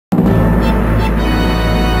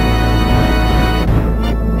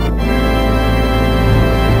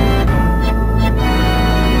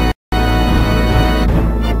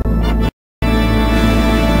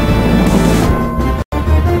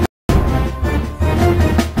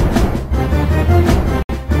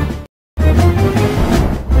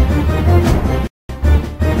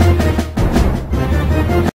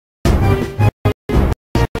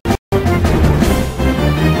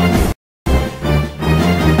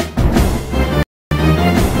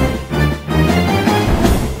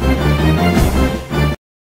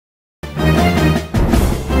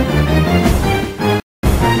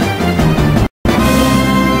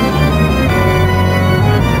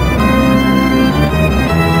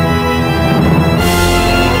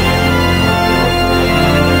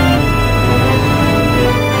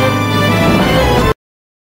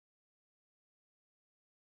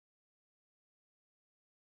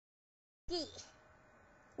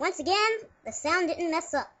Once again, the sound didn't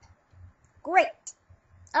mess up. Great.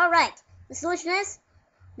 Alright, the solution is,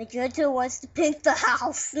 Magenta wants to paint the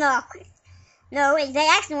house. No, they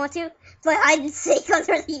actually want to play hide and seek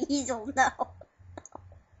under the easel. No.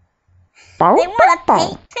 They want to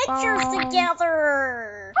paint pictures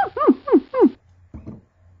together.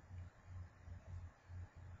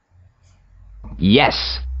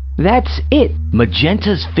 Yes, that's it.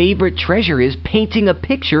 Magenta's favorite treasure is painting a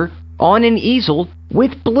picture on an easel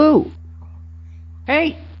with Blue.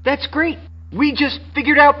 Hey, that's great. We just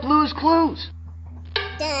figured out Blue's clues.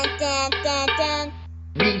 Dun, dun, dun, dun.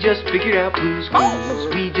 We just figured out Blue's clues.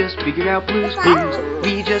 We just figured out Blue's clues.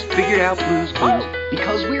 We just figured out Blue's clues.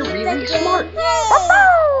 Because we're really smart.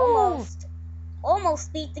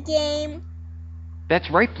 Almost beat the game. That's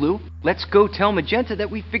right, Blue. Let's go tell Magenta that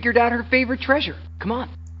we figured out her favorite treasure. Come on.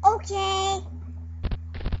 Okay.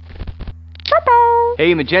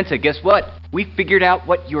 Hey, Magenta, guess what? We figured out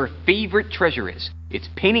what your favorite treasure is. It's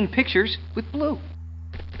painting pictures with Blue.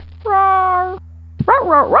 Row. Row,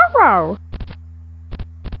 row, row, row.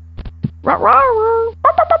 Row, row.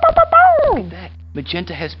 Look at that.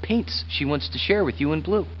 Magenta has paints she wants to share with you and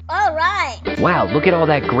Blue. All right. Wow, look at all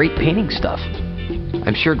that great painting stuff.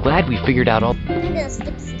 I'm sure glad we figured out all... I'm going to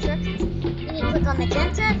skip some instructions. You need to click on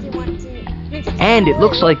Magenta if you want to... And it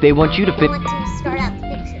looks like they want you to fit... You want to start out the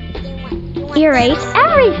picture. You want Erase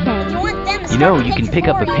everything. You want them to start You know, the you can picture pick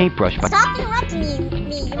up a for you. paintbrush by... Stop interrupting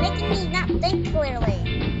me. You're making me not think clearly.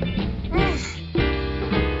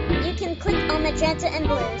 You can click on Magenta and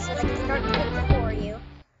Blue so they can start the picture for you. You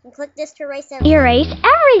can click this to erase everything. Erase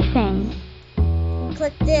everything. You can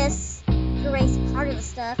click this to erase part of the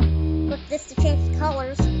stuff. Click this to change the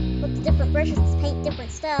colors. Click the different brushes to paint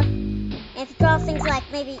different stuff. And if you draw things like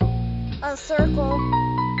maybe a circle,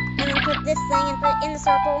 and then click this thing and put it in the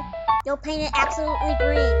circle, you'll paint it absolutely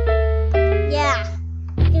green. Yeah.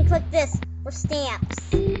 You can click this for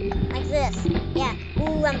stamps. Like this. Yeah.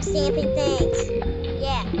 Ooh, I'm stamping things.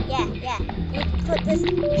 Yeah. You can click this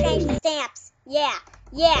to change the stamps. Yeah.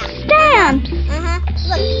 Stamps.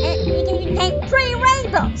 Look, and you can even paint pretty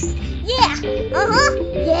rainbows. Yeah.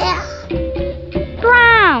 Yeah.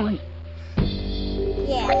 Brown.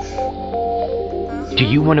 Yeah. Do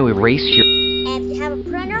you want to erase your... And if you have a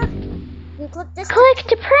printer, you can click this. Click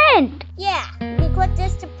to print. Yeah, you can click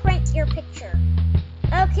this to print your picture.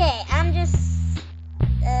 Okay, I'm just...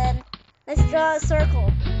 let's draw a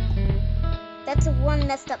circle. That's a one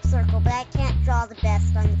messed up circle, but I can't draw the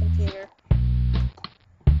best on the computer.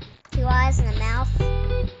 2 eyes and a mouth.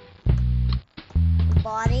 A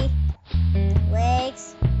body.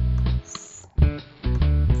 Legs.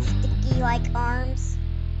 Sticky-like arms.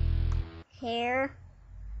 Hair.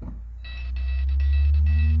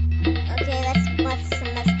 Okay, that's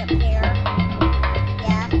some messed up hair.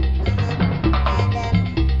 Yeah.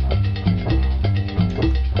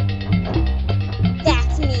 And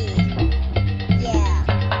that's me. Yeah.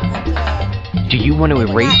 Okay. Do you want to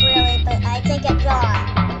erase... Not really, but I think I draw.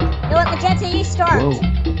 You know what, Magenta, you start. Whoa.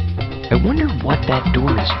 I wonder what that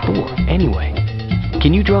door is for, anyway.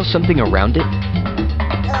 Can you draw something around it?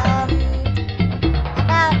 About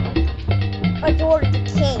a door to the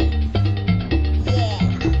cave. Yeah.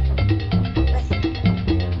 With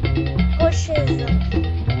bushes of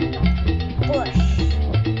bush.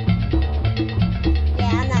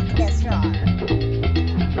 Yeah, I'm not the best drawer.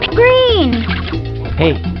 Green.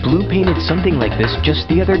 Hey, Blue painted something like this just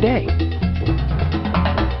the other day.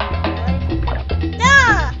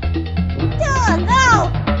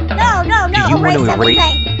 No, Do you want to erase?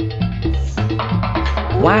 everything.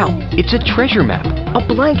 Wow, it's a treasure map. A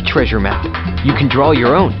blank treasure map. You can draw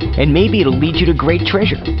your own, and maybe it'll lead you to great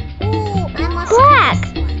treasure. Ooh, I must Black.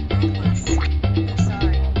 I'm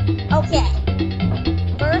sorry. Okay.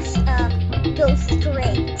 First, ghost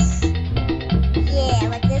crates. Yeah,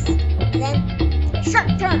 like this. And then a sharp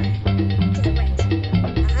turn to the right.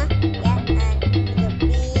 Yeah, and do a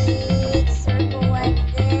big circle like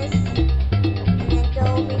this. And then go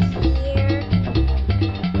over here.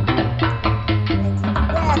 And to the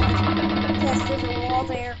left. Because there's a wall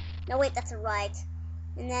there. No, wait, that's a right.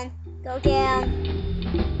 And then go down.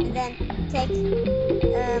 And then take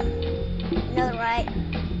another right.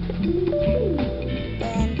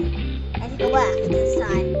 And go left this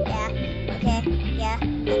time. Yeah. Okay. Yeah.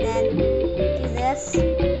 And then do this. Do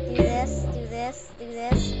this. Do this. Do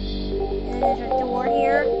this. And then there's a door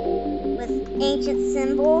here with ancient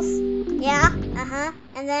symbols. Yeah.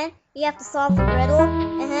 And then you have to solve the riddle.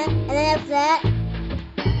 And then after that,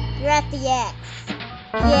 you're at the X.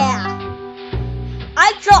 Yeah.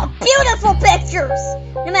 I draw beautiful pictures,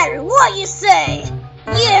 no matter what you say.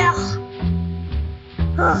 Yeah.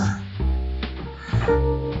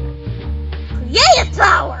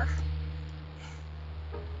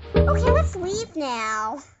 leave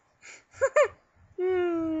now.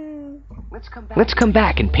 Let's come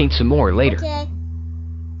back and paint some more later. Okay.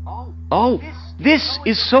 Oh, this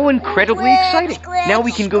is so incredibly Glitch, exciting. glitch, Now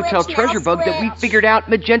we can go tell glitch, Treasure Bug that we glitch. figured out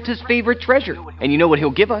Magenta's favorite treasure. And you know what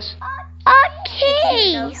he'll give us? A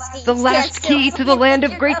key. No, Steve, The stand last still. key to the land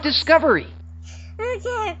of great discovery.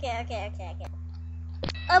 Okay.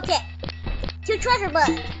 Okay. To Treasure Bug.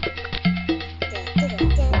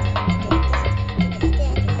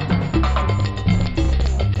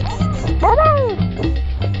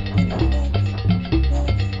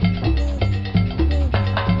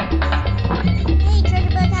 Hey, Treasure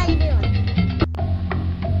Bug, how you doing?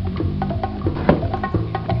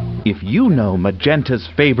 If you know Magenta's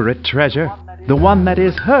favorite treasure, the one that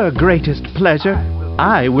is her greatest pleasure,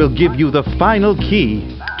 I will give you the final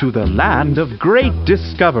key to the land of great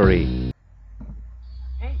discovery.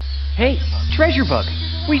 Hey, Treasure Bug,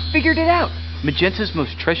 we figured it out. Magenta's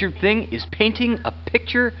most treasured thing is painting a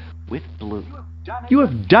picture with blue. You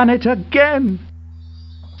have done it again.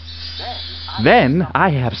 Then I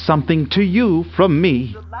have something to you from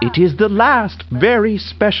me. It is the last very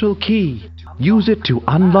special key. Use it to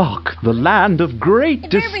unlock the land of great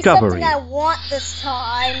It better be discovery. something I want this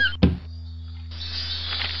time.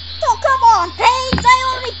 Oh, come on, Paige!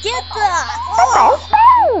 I already did that!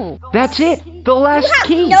 Oh! That's it, the last You have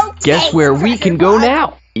key. no Guess taste, where we Treasure can go Bug.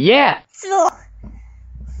 now. Yeah. Ugh.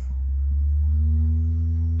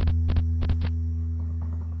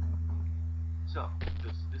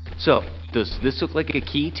 So, does this look like a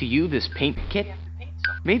key to you, this paint kit?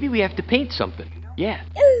 Maybe we have to paint something. Yeah.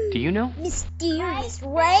 Do you know? Mysterious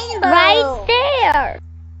rainbow! Right there.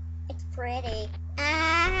 It's pretty.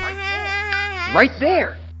 Right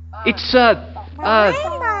there. It's Rainbow!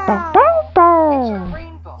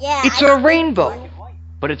 Yeah, it's I a don't think rainbow. blue.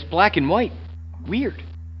 But it's black and white. Weird.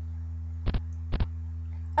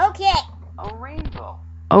 Okay. A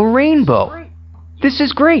rainbow. This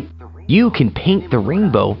is great. You can paint the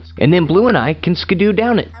rainbow, and then Blue and I can skidoo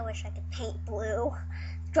down it. I wish I could paint blue.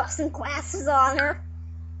 Draw some glasses on her.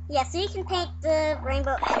 Yeah, so you can paint the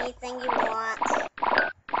rainbow anything you want.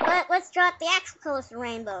 But let's draw out the actual colors of the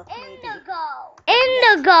rainbow.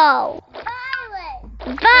 Indigo.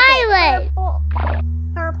 Violet.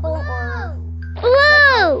 Purple or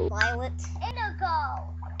Blue. violet. Indigo.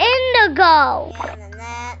 Yeah, and then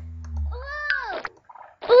that.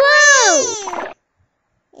 Blue.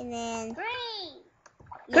 And then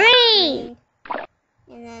Green.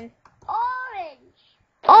 and then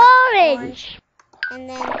Orange. and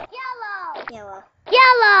then yellow. I'm Yellow.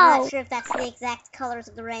 not sure if that's the exact colors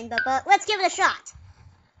of the rainbow, but let's give it a shot.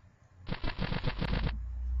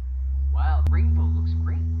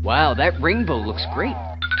 Wow, that rainbow looks great.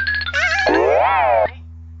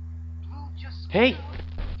 Hey,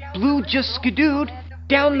 Blue just skidooed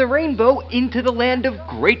down the rainbow into the land of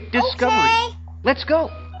great discovery. Okay. Let's go.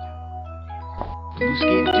 Blue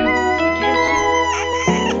skidoo.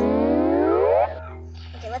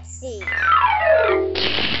 Okay, let's see.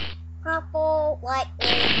 Purple, light blue,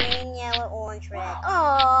 green, yellow, orange, red.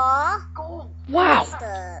 Aww. Wow, Messed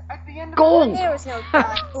up. gold. There was no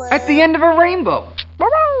dark blue. At the end of a rainbow.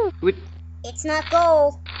 With It's not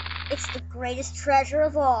gold. It's the greatest treasure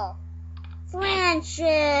of all.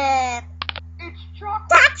 Friendship.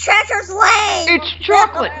 That treasure's lame. It's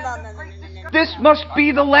chocolate. No. This must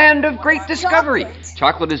be the land of great discovery. Chocolate.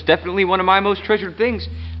 Chocolate is definitely one of my most treasured things.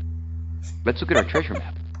 Let's look at our treasure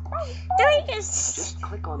map. Don't you just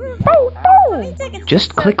click on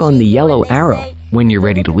Just click on the yellow arrow when you're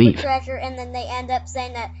ready to leave. Treasure, and then they end up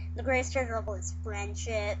saying that the greatest treasure of all is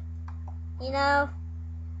friendship. You know?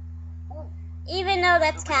 Even though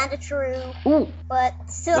that's kind of true, Ooh, but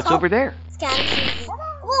still, what's over there? it's kind of cheesy.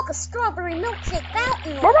 Look, a strawberry milkshake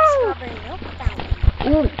fountain. Look, a strawberry milk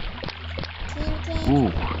fountain. Ooh, King,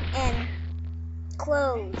 ooh. and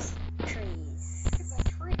clothes trees.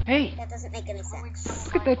 Hey, That doesn't make any sense.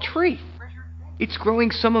 look at that tree. It's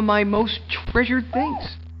growing some of my most treasured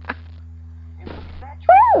things.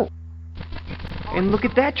 And look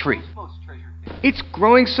at that tree. It's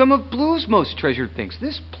growing some of Blue's most treasured things.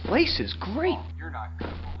 This place is great.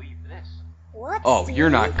 What? Oh, Steve? you're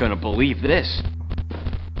not gonna believe this.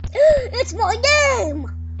 It's my name.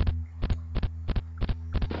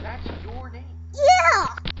 Yeah.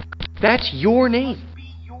 That's your name.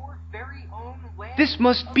 This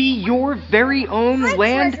must be your very own Hi,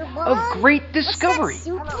 land Treasure of Bug. great discovery. What's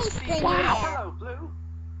that suitcase thing you have?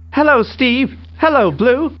 Hello, Steve. Hello,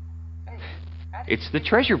 Blue. It's the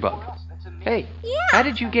treasure bug. Hey, Yeah. how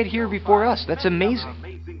did you get here before us? That's amazing.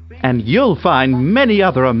 And you'll find many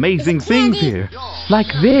other amazing Is it candy? things here, like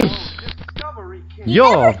this.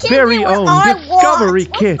 your Give me very what own I discovery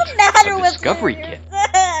want. kit. What's the matter A with discovery you? kit?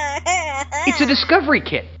 It's a discovery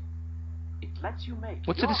kit.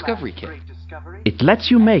 What's a discovery kit? It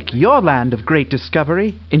lets you make your land of great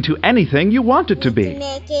discovery into anything you want it to You be. can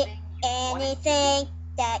make it anything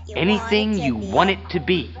that you Anything you want want it to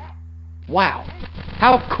be. Wow.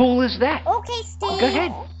 How cool is that? Okay, Steve. Go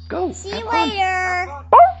ahead. Go. See Have you fun. later.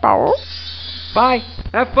 Bye.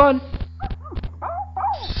 Have fun.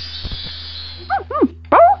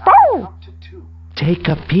 Take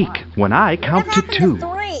a peek when I count What to happened 2.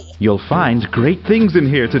 3? You'll find great things in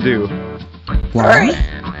here to do. 1,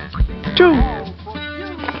 2.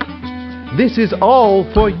 This is all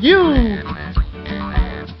for you.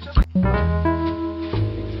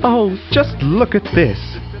 Oh, just look at this.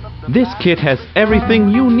 This kit has everything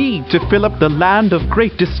you need to fill up the land of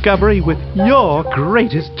great discovery with your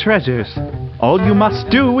greatest treasures. All you must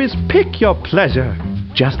do is pick your pleasure.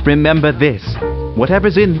 Just remember this.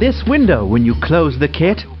 Whatever's in this window when you close the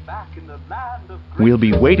kit, we'll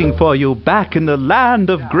be waiting for you back in the land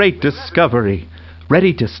of great discovery,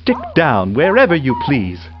 ready to stick down wherever you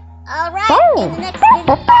please. Alright, in the next video.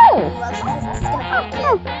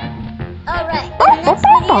 Alright, in the next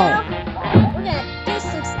video, we're gonna do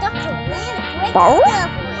some stuff to land great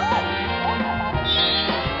discovery.